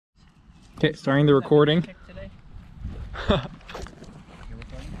Okay, starting the recording.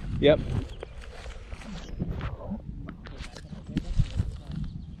 Yep.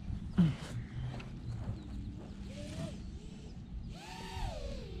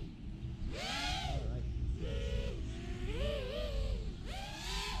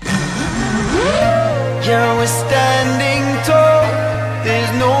 Yeah, we're standing tall,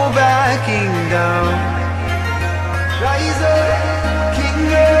 there's no backing down. Rise up, king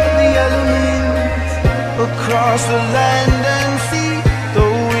of the elements, across the land and sea, the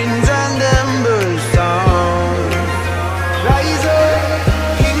winds and embers sound. Rise up,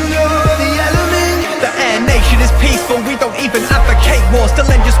 king of the elements. The air nation is peaceful, we don't even advocate war. Still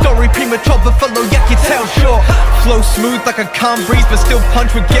end your story premature, but follow yet you tell short. Flow smooth like a calm breeze, but still punch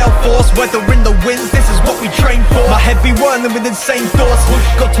with gale force. Weather in the winds, this is what we train for. My head be whirling with insane thoughts.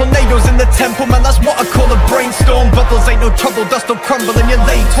 Got tornadoes in the temple, man, that's what I call a brainstorm. Bubbles ain't no trouble, dust don't crumble in your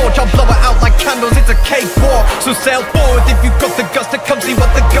lane torch. I'll blow it out like candles, it's a cakewalk. So sail forward if you've got the guts to come see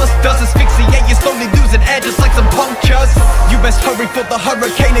what the gust does. Asphyxiate, you're slowly losing air just like some punctures. You best hurry for the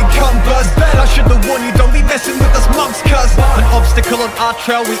hurricane encumbers. I should've warned you, don't be messing with us monks, cuz an obstacle on our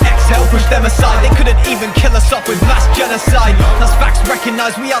trail, we exhale, push them aside. They couldn't even kill us off with mass genocide. That's facts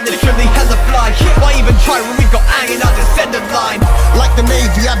recognized, we are literally hella fly. Why even try when we got hanging our descendant line? Like the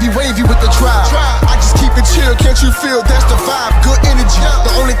Navy, I be wavy with the tribe. I just keep it chill, can't you feel that's the vibe? Good energy,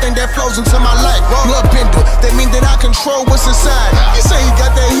 the only thing that flows into my life. Blood bender, that mean that I control what's inside. You say you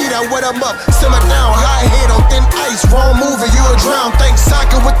got that heat, I wet 'em up. Simmer down, high head on thin ice. Wrong move and you'll drown. Think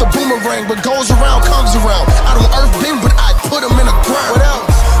soccer with the boomerang, but goes around, comes around. I don't earth bend, but I put 'em in the ground. What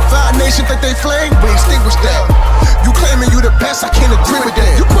else? Five nations think they flame, we extinguish that. You claiming you the best, I can't agree with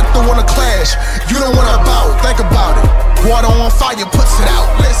that. You quick to wanna clash, you don't wanna bow, think about it. Water on fire puts it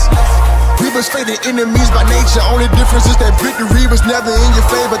out, listen. We was fated enemies by nature, only difference is that victory was never in your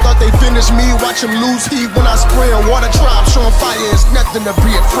favor. Thought they finished me, watch them lose heat when I spray a water drop. Showing fire is nothing to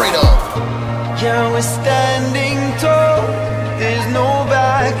be afraid of. Yeah, we're standing tall, there's no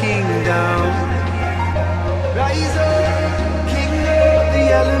backing down. Rise up, king of the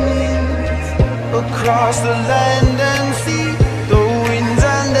elements, across the land and sea, the winds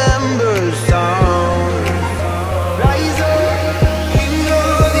and embers sound. Rise up, king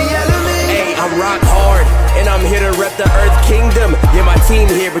of the elements. Hey, I'm rock hard, and I'm here to rep the Earth Kingdom. Yeah, my team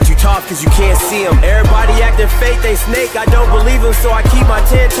here, but you talk cause you can't see them. Everybody acting fake, they snake, I don't believe them. So I keep my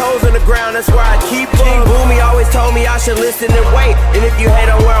 10 toes on the ground, that's where I keep them. King Boomy always told me I should listen and wait. And if you hate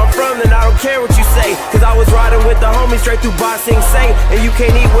on where I'm from, then I don't care what you say. Cause I was riding with the homies straight through Bossing Say. And you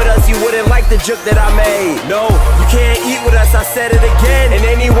can't eat with us, you wouldn't like the joke that I made. No, you can't eat with us, I said it again. And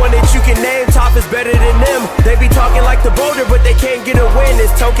anyone that you can name, top is better than them. They be talking like the boulder, but they can't get a win.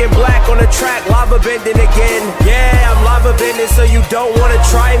 It's token black on the track, lava bending again. Yeah, I'm lava bending, so you don't wanna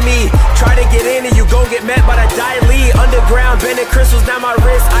try me. Try to get in and you gon' get met by the Daily. Underground, bending crystals, now my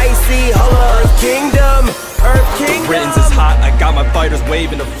wrist icy. Holla, Earth Kingdom, Earth Kingdom. Britain's is hot, I got my fighters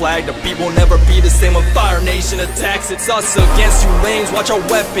waving the flag. The beat will never be the same when Fire Nation attacks. It's us against you lames, watch our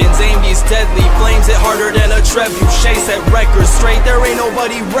weapons aim these deadly flames. Hit harder than a trebuchet, set records straight. There ain't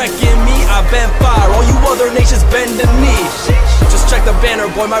nobody wrecking me, I bend fire, all you other nations bend the knee. Just check the banner,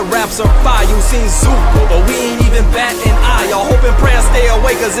 boy, my raps are fire. You seen Zuko, but we ain't even bat an eye. Y'all hope and pray I stay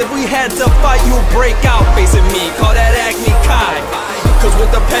away, cause if we had to fight, you break out facing me, call that Acne Kai. Cause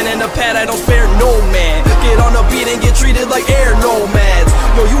with the pen and the pad, I don't spare no man. Get on the beat and get treated like air nomads.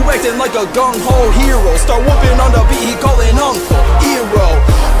 Yo, you acting like a gung-ho hero. Start whooping on the beat, he calling Uncle Hero.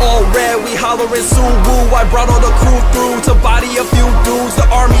 All red, we hollering Suwu. I brought all the crew through to body a few dudes. The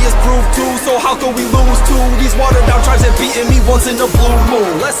army is proved too, so how can we lose to these watered down tribes that beating me once in a blue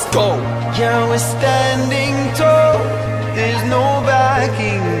moon? Let's go. Yeah, we're standing tall, there's no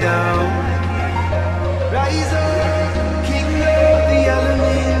backing down. Rise up, king of the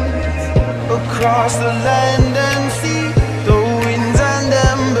elements, across the land and sea, the winds and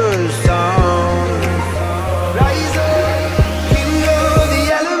embers sound. Rise up, king of the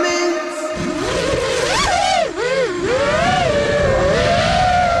elements.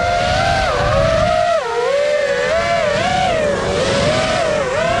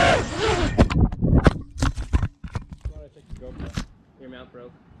 Check your GoPro. Your mount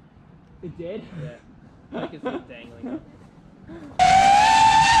broke. It did? Yeah. I can see it dangling up.